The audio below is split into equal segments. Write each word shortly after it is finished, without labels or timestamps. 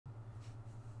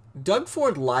Doug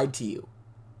Ford lied to you.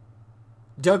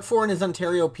 Doug Ford and his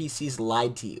Ontario PCs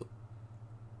lied to you.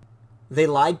 They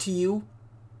lied to you,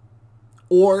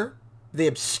 or they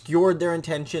obscured their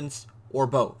intentions, or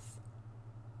both.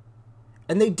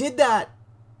 And they did that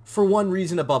for one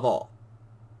reason above all.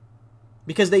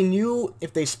 Because they knew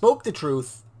if they spoke the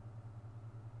truth,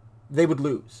 they would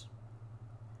lose.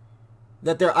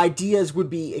 That their ideas would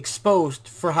be exposed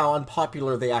for how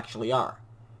unpopular they actually are.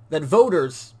 That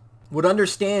voters would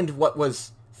understand what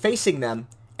was facing them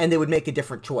and they would make a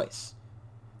different choice.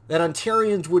 That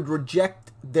Ontarians would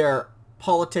reject their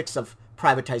politics of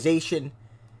privatization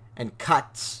and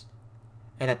cuts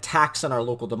and attacks on our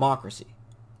local democracy.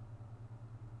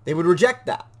 They would reject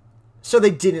that. So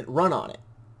they didn't run on it.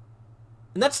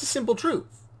 And that's the simple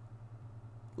truth.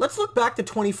 Let's look back to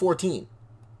 2014.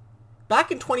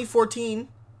 Back in 2014,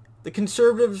 the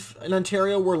Conservatives in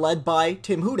Ontario were led by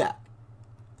Tim Hudak,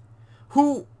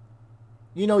 who,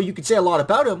 you could say a lot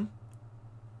about him.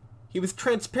 He was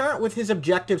transparent with his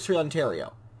objectives for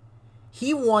Ontario.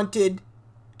 He wanted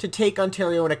to take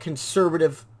Ontario in a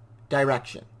conservative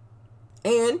direction.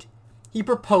 And he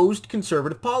proposed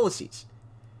conservative policies.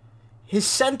 His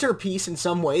centerpiece in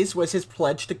some ways was his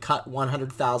pledge to cut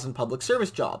 100,000 public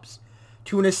service jobs,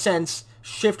 to in a sense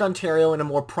shift Ontario in a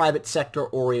more private sector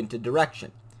oriented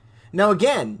direction. Now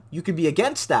again, you could be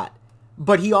against that,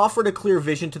 but he offered a clear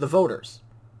vision to the voters.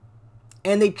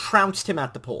 And they trounced him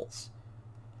at the polls.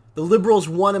 The Liberals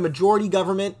won a majority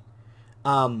government,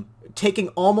 taking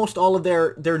almost all of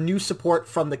their new support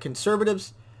from the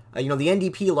Conservatives. The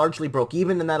NDP largely broke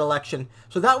even in that election.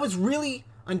 So that was really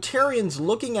Ontarians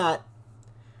looking at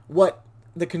what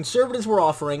the Conservatives were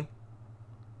offering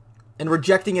and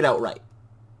rejecting it outright.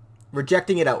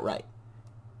 Rejecting it outright.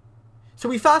 So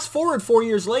we fast forward 4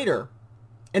 years later,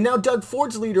 and now Doug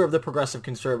Ford's leader of the Progressive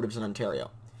Conservatives in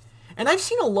Ontario. And I've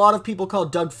seen a lot of people call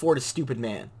Doug Ford a stupid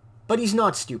man, but he's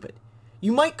not stupid.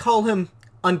 You might call him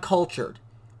uncultured,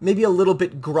 maybe a little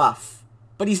bit gruff,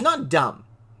 but he's not dumb.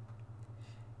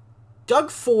 Doug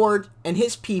Ford and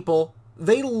his people,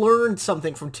 they learned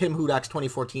something from Tim Hudak's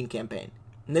 2014 campaign.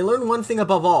 And they learned one thing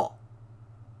above all.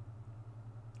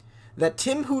 That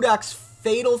Tim Hudak's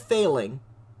fatal failing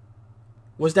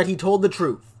was that he told the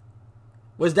truth.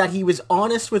 Was that he was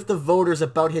honest with the voters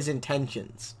about his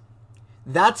intentions.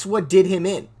 That's what did him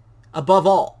in. Above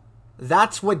all.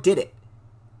 That's what did it.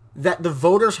 That the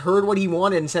voters heard what he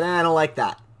wanted and said, I don't like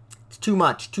that. It's too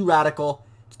much, too radical,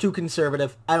 it's too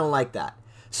conservative, I don't like that.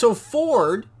 So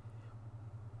Ford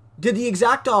did the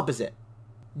exact opposite.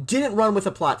 Didn't run with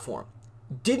a platform.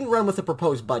 Didn't run with a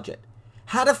proposed budget.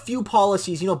 Had a few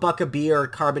policies, buck a beer,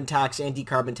 carbon tax,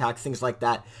 anti-carbon tax, things like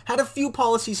that. Had a few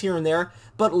policies here and there,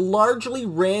 but largely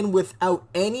ran without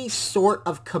any sort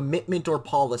of commitment or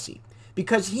policy.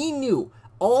 Because he knew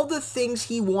all the things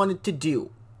he wanted to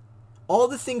do,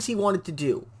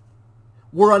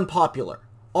 were unpopular.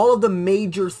 All of the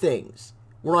major things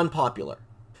were unpopular.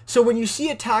 So when you see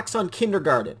attacks on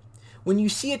kindergarten, when you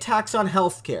see attacks on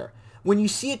healthcare, when you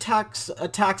see attacks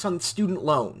on student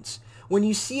loans, when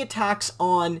you see attacks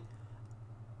on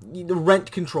the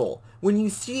rent control, when you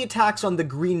see attacks on the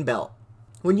green belt,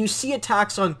 when you see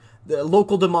attacks on the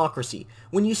local democracy,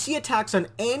 when you see attacks on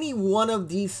any one of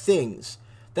these things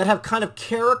that have kind of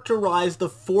characterized the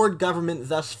Ford government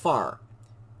thus far,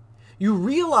 you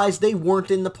realize they weren't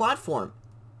in the platform.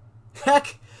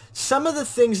 Heck, some of the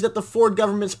things that the Ford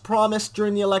government's promised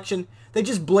during the election, they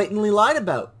just blatantly lied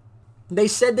about. They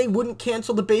said they wouldn't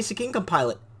cancel the basic income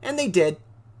pilot, and they did.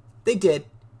 They did.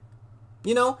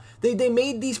 They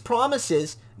made these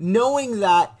promises knowing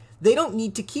that they don't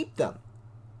need to keep them.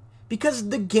 Because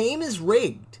the game is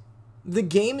rigged. The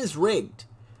game is rigged.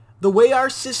 The way our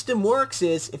system works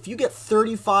is if you get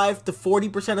 35 to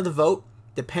 40% of the vote,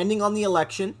 depending on the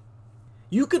election,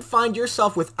 you could find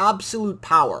yourself with absolute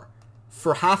power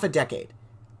for half a decade.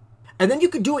 And then you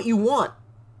could do what you want.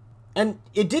 And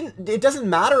it doesn't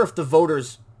matter if the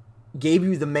voters gave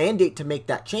you the mandate to make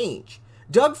that change.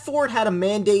 Doug Ford had a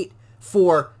mandate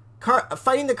for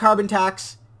fighting the carbon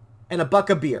tax and a buck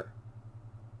of beer.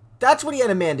 That's what he had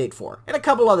a mandate for, and a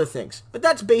couple other things. But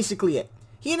that's basically it.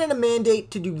 He had a mandate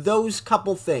to do those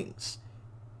couple things.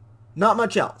 Not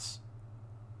much else.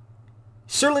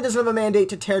 Certainly doesn't have a mandate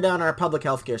to tear down our public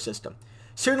healthcare system.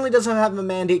 Certainly doesn't have a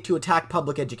mandate to attack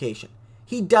public education.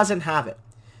 He doesn't have it.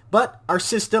 But our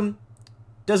system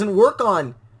doesn't work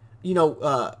on,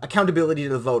 accountability to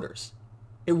the voters.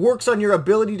 It works on your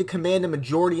ability to command a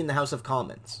majority in the House of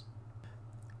Commons.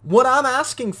 What I'm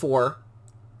asking for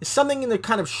is something in the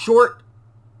kind of short,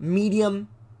 medium,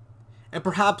 and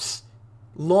perhaps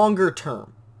longer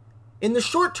term. In the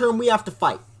short term, we have to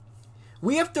fight.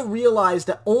 We have to realize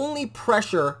that only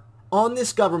pressure on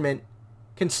this government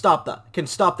can stop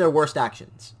their worst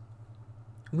actions.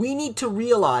 We need to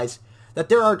realize that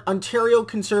there are Ontario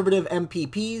Conservative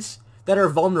MPPs that are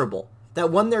vulnerable,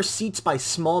 that won their seats by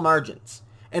small margins,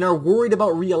 and are worried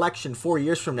about re-election 4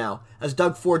 years from now as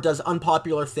Doug Ford does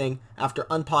unpopular thing after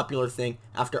unpopular thing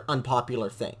after unpopular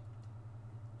thing.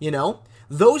 You know?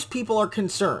 Those people are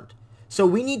concerned. So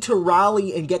we need to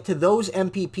rally and get to those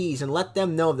MPPs and let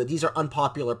them know that these are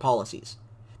unpopular policies.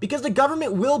 Because the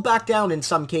government will back down in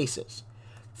some cases.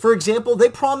 For example, they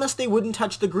promised they wouldn't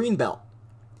touch the Greenbelt.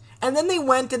 And then they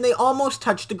went and they almost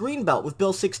touched the Greenbelt with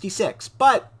Bill 66.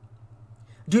 But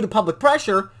due to public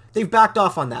pressure, they've backed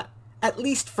off on that. At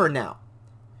least for now.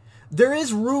 There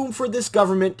is room for this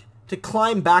government to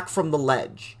climb back from the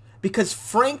ledge. Because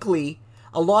frankly,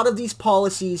 a lot of these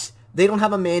policies, they don't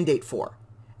have a mandate for.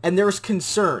 And there's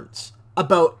concerns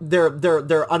about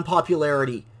their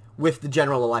unpopularity with the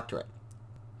general electorate.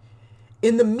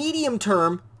 In the medium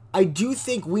term, I do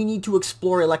think we need to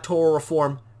explore electoral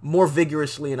reform more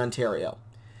vigorously in Ontario.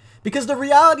 Because the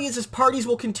reality is parties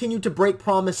will continue to break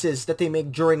promises that they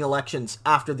make during elections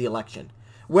after the election.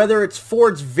 Whether it's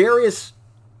Ford's various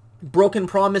broken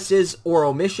promises or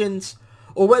omissions,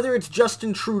 or whether it's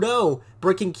Justin Trudeau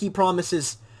breaking key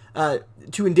promises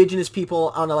to Indigenous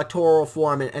people on electoral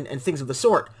reform and things of the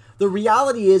sort. The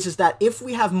reality is that if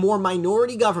we have more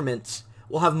minority governments,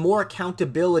 we'll have more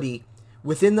accountability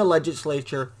within the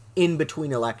legislature in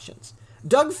between elections.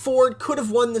 Doug Ford could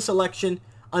have won this election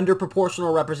under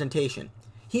proportional representation.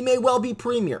 He may well be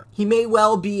premier. He may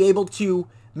well be able to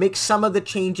make some of the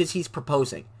changes he's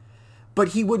proposing. But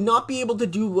he would not be able to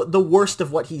do the worst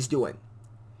of what he's doing.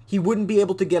 He wouldn't be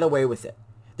able to get away with it.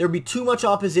 There would be too much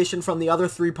opposition from the other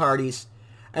three parties,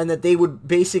 and that they would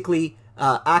basically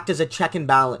act as a check and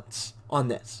balance on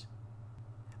this.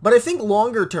 But I think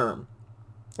longer term,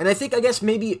 and I guess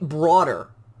maybe broader,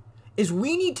 is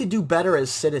we need to do better as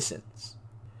citizens.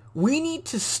 We need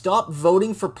to stop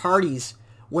voting for parties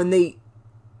when they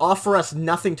offer us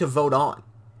nothing to vote on.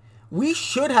 We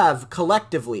should have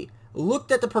collectively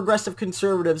looked at the Progressive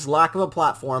Conservatives' lack of a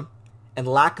platform and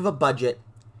lack of a budget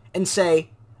and say,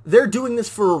 they're doing this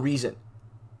for a reason.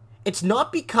 It's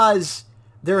not because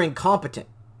they're incompetent.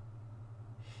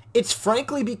 It's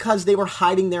frankly because they were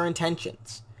hiding their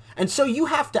intentions. And so you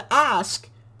have to ask,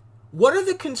 what are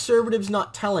the Conservatives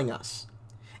not telling us?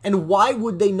 And why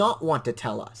would they not want to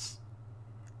tell us?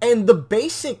 And the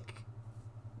basic,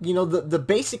 the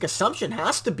basic assumption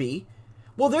has to be,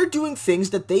 well, they're doing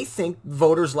things that they think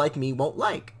voters like me won't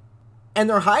like. And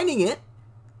they're hiding it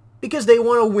because they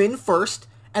want to win first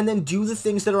and then do the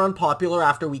things that are unpopular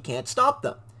after we can't stop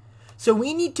them. So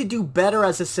we need to do better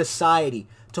as a society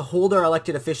to hold our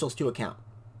elected officials to account.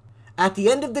 At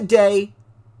the end of the day,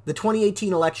 the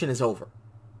 2018 election is over.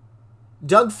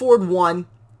 Doug Ford won,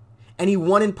 and he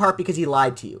won in part because he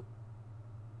lied to you.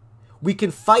 We can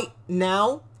fight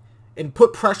now and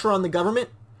put pressure on the government.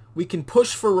 We can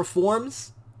push for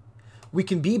reforms. We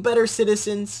can be better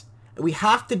citizens. And we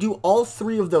have to do all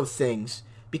three of those things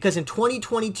because in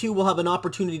 2022 we'll have an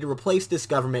opportunity to replace this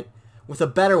government with a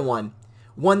better one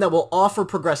that will offer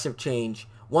progressive change,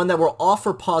 one that will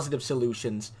offer positive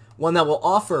solutions, one that will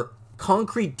offer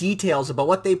concrete details about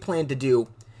what they plan to do.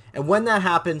 And when that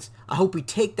happens, I hope we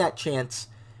take that chance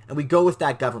and we go with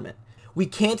that government. We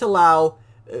can't allow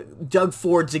Doug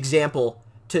Ford's example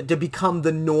to become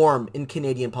the norm in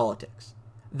Canadian politics.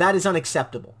 That is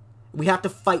unacceptable. We have to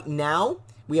fight now,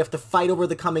 we have to fight over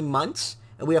the coming months,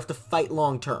 and we have to fight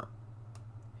long term.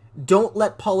 Don't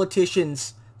let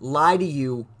politicians lie to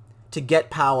you to get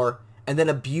power and then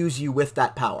abuse you with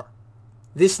that power.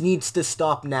 This needs to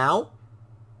stop now.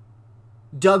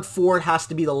 Doug Ford has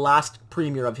to be the last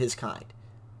premier of his kind.